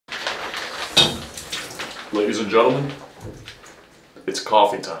Ladies and gentlemen, it's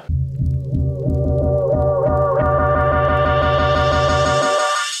coffee time.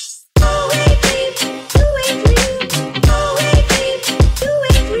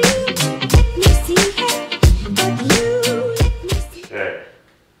 Okay,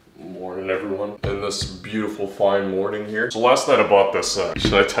 morning everyone. In this beautiful fine morning here. So last night I bought this,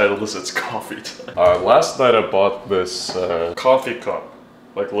 should I title this It's Coffee Time? Last night I bought this coffee cup.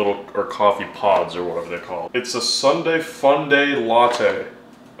 Like little, or coffee pods or whatever they call it. It's a Sunday Fun Day latte.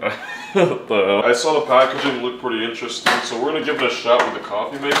 I saw the packaging, looked pretty interesting, so we're gonna give it a shot with the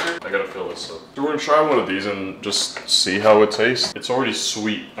coffee maker. I gotta fill this up. So we're gonna try one of these and just see how it tastes. It's already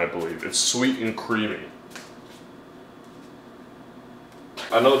sweet, I believe. It's sweet and creamy.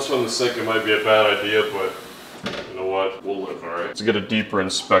 I know it's from the sink, it might be a bad idea, but you know what? We'll live, alright? Let's get a deeper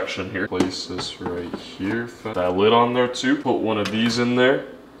inspection here. Place this right here. That lid on there too. Put one of these in there.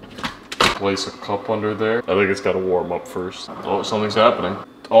 Place a cup under there. I think it's gotta warm up first. Oh, something's happening.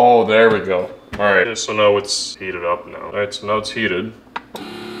 Oh, there we go. Alright, so now it's heated up now. Alright, so now it's heated.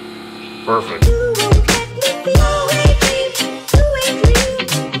 Perfect.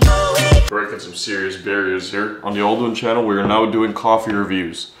 Breaking some serious barriers here. On the Aldwen channel, we are now doing coffee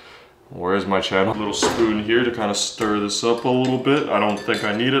reviews. Where's my channel? A little spoon here to kind of stir this up a little bit. I don't think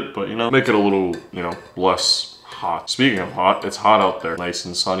I need it, but you know, make it a little, you know, less hot. Speaking of hot, it's hot out there. Nice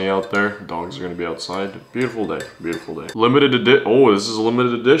and sunny out there. Dogs are gonna be outside. Beautiful day, beautiful day. Limited edition. Oh, this is a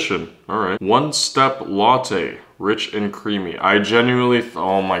limited edition. All right. One step latte, rich and creamy. I genuinely,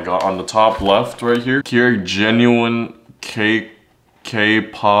 oh my God, on the top left right here, Keurig genuine K-pod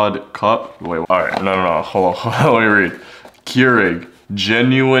cup. Wait, all right, no, hold on, let me read. Keurig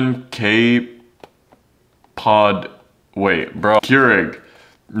genuine K-pod, wait, bro. Keurig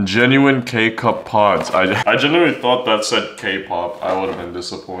genuine K-cup pods. I genuinely thought that said K-pop. I would have been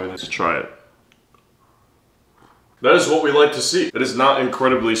disappointed. Let's try it. That is what we like to see. It is not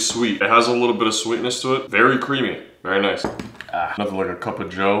incredibly sweet. It has a little bit of sweetness to it. Very creamy. Very nice. Nothing like a cup of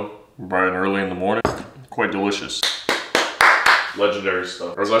joe bright and early in the morning. Quite delicious. Legendary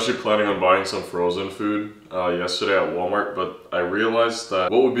stuff. I was actually planning on buying some frozen food yesterday at Walmart, but I realized that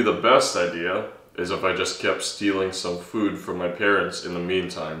what would be the best idea is if I just kept stealing some food from my parents in the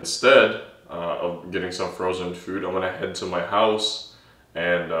meantime. Instead of getting some frozen food, I'm gonna head to my house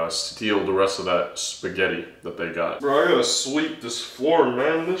and steal the rest of that spaghetti that they got. Bro, I gotta sweep this floor,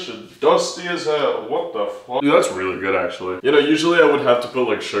 man. This shit dusty as hell. What the fuck? Dude, that's really good, actually. You know, usually I would have to put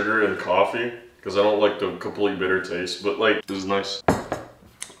like sugar in coffee because I don't like the complete bitter taste, but like, this is nice.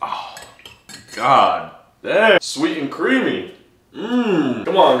 Oh, God damn. Sweet and creamy.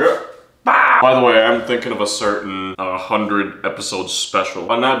 Come on, girl. By the way, I'm thinking of a certain 100 episode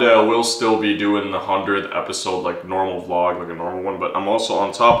special. On that day, I will still be doing the 100th episode, like normal vlog, like a normal one, but I'm also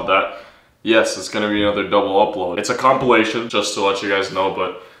on top of that. Yes, it's gonna be another double upload. It's a compilation, just to let you guys know,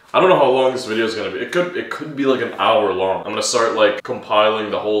 but I don't know how long this video is gonna be. It could be like an hour long. I'm gonna start like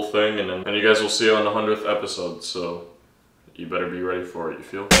compiling the whole thing, and you guys will see it on the 100th episode. So you better be ready for it. You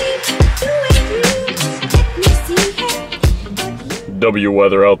feel? W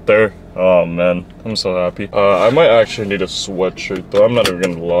weather out there. Oh man, I'm so happy. I might actually need a sweatshirt though. I'm not even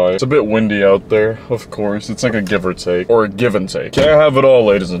gonna lie. It's a bit windy out there. Of course, it's like a give or take, or a give and take. Can't have it all,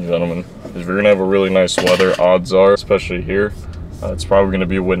 ladies and gentlemen. If you're gonna have a really nice weather, odds are, especially here, it's probably gonna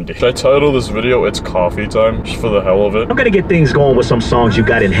be windy. Should I title this video It's Coffee Time, just for the hell of it? I'm gonna get things going with some songs you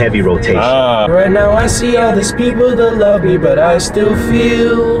got in heavy rotation. Right now I see all these people that love me, but I still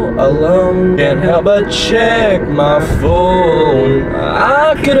feel alone. Can't help but check my phone.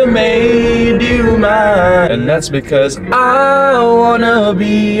 I could've made you mine, and that's because I wanna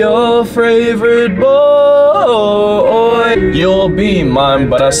be your favorite boy. You'll be mine,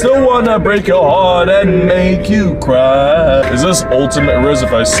 but I still wanna break your heart and make you cry. Is this ultimate riz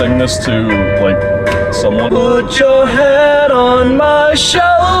if I sing this to, like, someone? Put your head on my shoulder.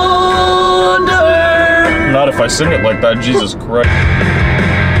 Not if I sing it like that, Jesus Christ.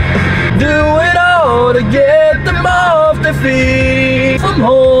 Do it all to get them off their feet from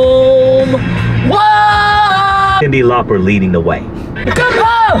home. Whoa! Cyndi Lauper leading the way. Come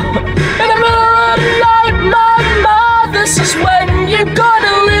home in the middle of the night, mama. This is when you're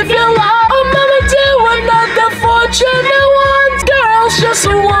gonna live your life. Oh, mama, do another fortunate ones. Girls just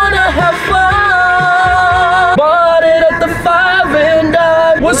wanna have fun. Bought it at the 5 and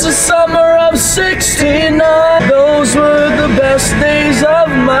dime. Was the summer of '69. Those were the best days of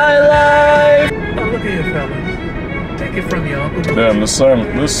my life. Oh, look at you, fellas. Take it from your uncle. Damn, this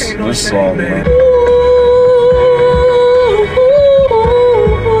song, man.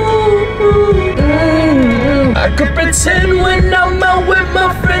 I could pretend when I'm out with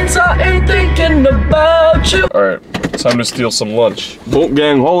my friends I ain't thinking about want you. Alright, time to steal some lunch. Bolt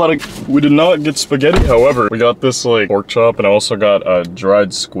gang, whole lot of... We did not get spaghetti, however, we got this, like, pork chop, and I also got a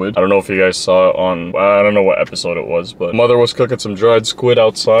dried squid. I don't know if you guys saw it on... I don't know what episode it was, but mother was cooking some dried squid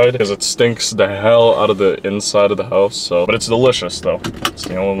outside, because it stinks the hell out of the inside of the house, so... But it's delicious, though. It's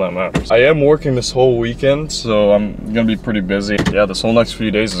the only one that matters. I am working this whole weekend, so I'm gonna be pretty busy. Yeah, this whole next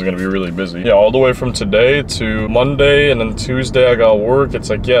few days is gonna be really busy. Yeah, all the way from today to Monday, and then Tuesday I got work. It's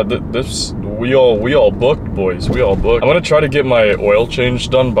like, yeah, we all booked, boys. We all booked. I'm gonna try to get my oil change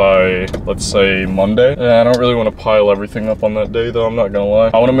done by, let's say, Monday. Yeah, I don't really want to pile everything up on that day, though. I'm not gonna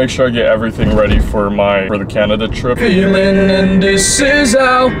lie. I want to make sure I get everything ready for the Canada trip. Feeling, and this is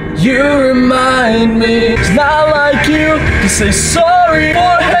how you remind me. It's not like you can say sorry for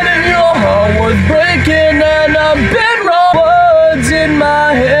heading your heart worth breaking, and I've been wrong. Words in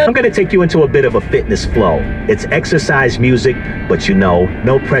my head. I'm gonna take you into a bit of a fitness flow. It's exercise music, but you know,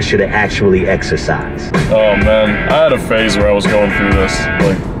 no pressure to actually exercise. Oh man, I had a phase where I was going through this,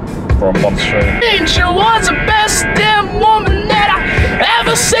 like, for a month straight. She was the best damn woman that I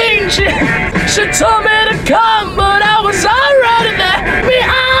ever seen. She told me to come, but I was already there. Me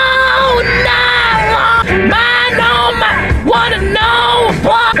all night long. Man, oh my, wanna know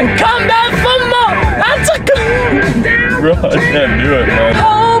what? And come back for more. I took a Bro, I can't do it, man.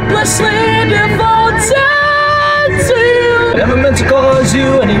 hopelessly devoted to you. Never meant to cause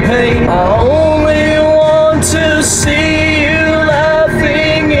you any pain. I only want to see you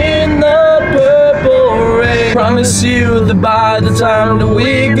laughing in the purple rain. Promise you that by the time that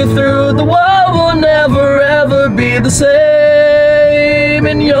we get through, the world will never ever be the same,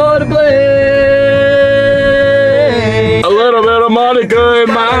 and you're to blame. A little bit of Monica in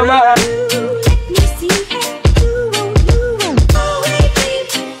my life.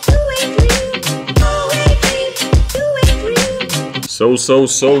 So. Your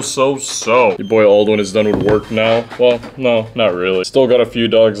boy Aldwen is done with work now. Well, no, not really. Still got a few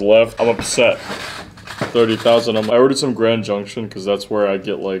dogs left. I'm upset. 30,000. I ordered some Grand Junction because that's where I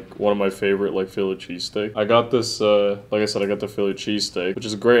get like one of my favorite like Philly cheesesteak. I got this, like I said, I got the Philly cheesesteak, which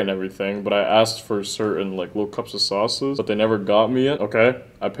is great and everything, but I asked for certain like little cups of sauces, but they never got me it. Okay,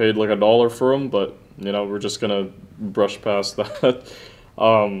 I paid like $1 for them, but you know, we're just gonna brush past that.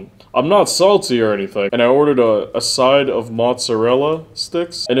 I'm not salty or anything, and I ordered a side of mozzarella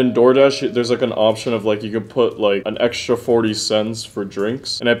sticks, and in DoorDash there's like an option of like you can put like an extra 40 cents for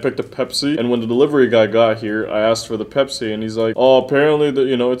drinks, and I picked a Pepsi, and when the delivery guy got here I asked for the Pepsi, and he's like, oh, apparently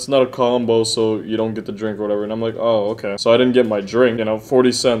you know, it's not a combo, so you don't get the drink or whatever, and I'm like, oh, okay. So I didn't get my drink, you know,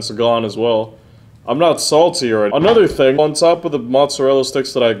 40 cents gone as well. I'm not salty or anything. Another thing, on top of the mozzarella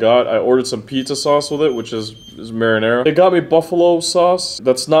sticks that I got, I ordered some pizza sauce with it, which is marinara. They got me buffalo sauce.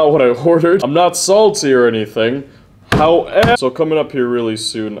 That's not what I ordered. I'm not salty or anything. However, so coming up here really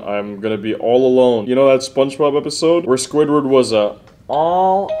soon, I'm gonna be all alone. You know that SpongeBob episode where Squidward was all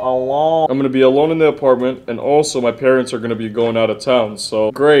alone? I'm gonna be alone in the apartment, and also my parents are gonna be going out of town, so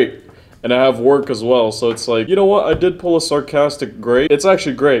great. And I have work as well, so it's like, you know what? I did pull a sarcastic great. It's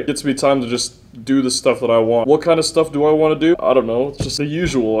actually great. It gets me time to just do the stuff that I want. What kind of stuff do I want to do? I don't know. It's just the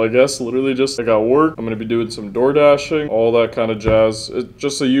usual, I guess. Literally just, I got work. I'm gonna be doing some door dashing, all that kind of jazz. It's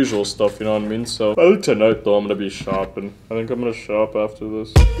just the usual stuff, you know what I mean? So, I think tonight, though, I'm gonna be shopping. I think I'm gonna shop after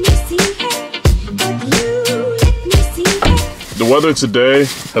this. The weather today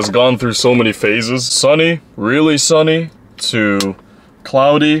has gone through so many phases. Sunny, really sunny, to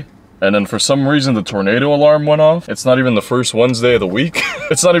cloudy, and then for some reason the tornado alarm went off. It's not even the first Wednesday of the week.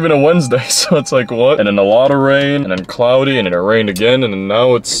 It's not even a Wednesday, so it's like, what? And then a lot of rain, and then cloudy, and then it rained again, and then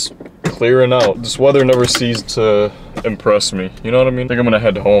now it's clearing out. This weather never ceased to impress me, you know what I mean? I think I'm gonna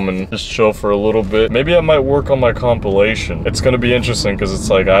head home and just chill for a little bit. Maybe I might work on my compilation. It's gonna be interesting because it's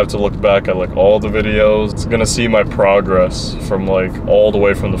like I have to look back at like all the videos. It's gonna see my progress from like all the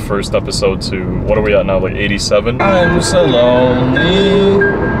way from the first episode to, what are we at now, like 87? I'm so lonely.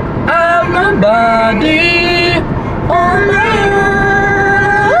 I'm nobody on my own.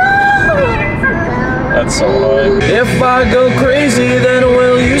 That's so high. If I go crazy, then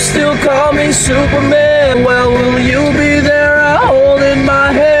will you still call me Superman? Well, will you be there holding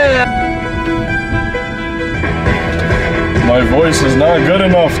my hand? My voice is not good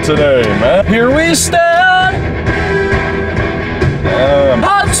enough today, man. Here we stand.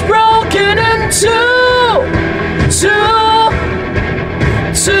 Hearts broken in two,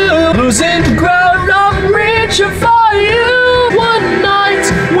 losing ground, I'm reaching for you. One night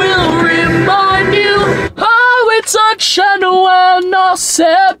will remind you how we touch and went our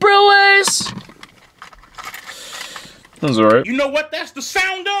separate ways. That's alright. You know what that's the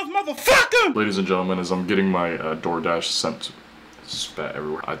sound of, motherfucker? Ladies and gentlemen, as I'm getting my DoorDash sent, spat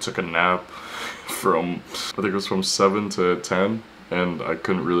everywhere. I took a nap from, I think it was from 7 to 10. And I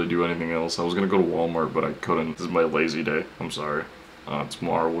couldn't really do anything else. I was gonna go to Walmart, but I couldn't. This is my lazy day. I'm sorry.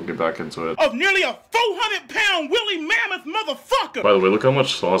 Tomorrow we'll get back into it. Of nearly a 400-pound woolly mammoth motherfucker! By the way, look how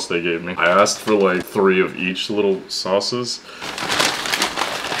much sauce they gave me. I asked for like 3 of each little sauces.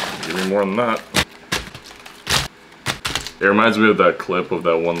 Give me more than that. It reminds me of that clip of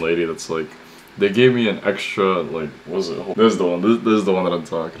that one lady that's like, they gave me an extra, like, what was it? This is the one. This is the one that I'm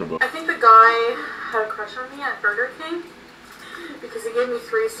talking about. I think the guy had a crush on me at Burger King because he gave me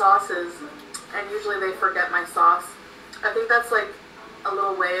 3 sauces, and usually they forget my sauce. I think that's like a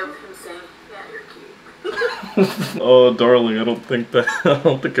little way of him saying, yeah, you're cute. Oh, darling, I don't think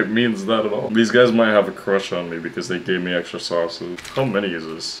it means that at all. These guys might have a crush on me because they gave me extra sauces. How many is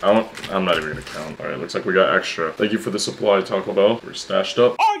this? I'm not even gonna count. Alright, looks like we got extra. Thank you for the supply, Taco Bell. We're stashed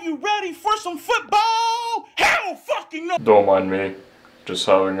up. Are you ready for some football? Hell fucking no! Don't mind me. Just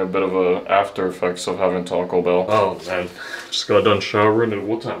having a bit of a after effects of having Taco Bell. Oh man, just got done showering and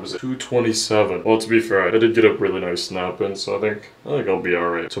what time is it? 2:27. Well, to be fair, I did get a really nice nap in, so I think I'll be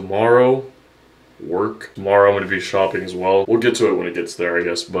alright. Tomorrow, work. Tomorrow I'm going to be shopping as well. We'll get to it when it gets there, I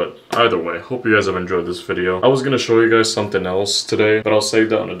guess, but either way, hope you guys have enjoyed this video. I was going to show you guys something else today, but I'll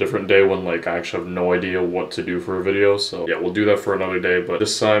save that on a different day when like I actually have no idea what to do for a video, so yeah, we'll do that for another day, but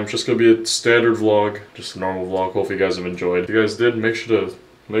this time it's just going to be a standard vlog, just a normal vlog. Hope you guys have enjoyed. If you guys did, make sure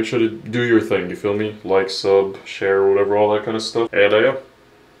to do your thing, you feel me? Like, sub, share, whatever, all that kind of stuff, and yeah,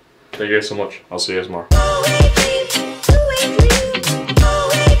 thank you guys so much. I'll see you guys tomorrow.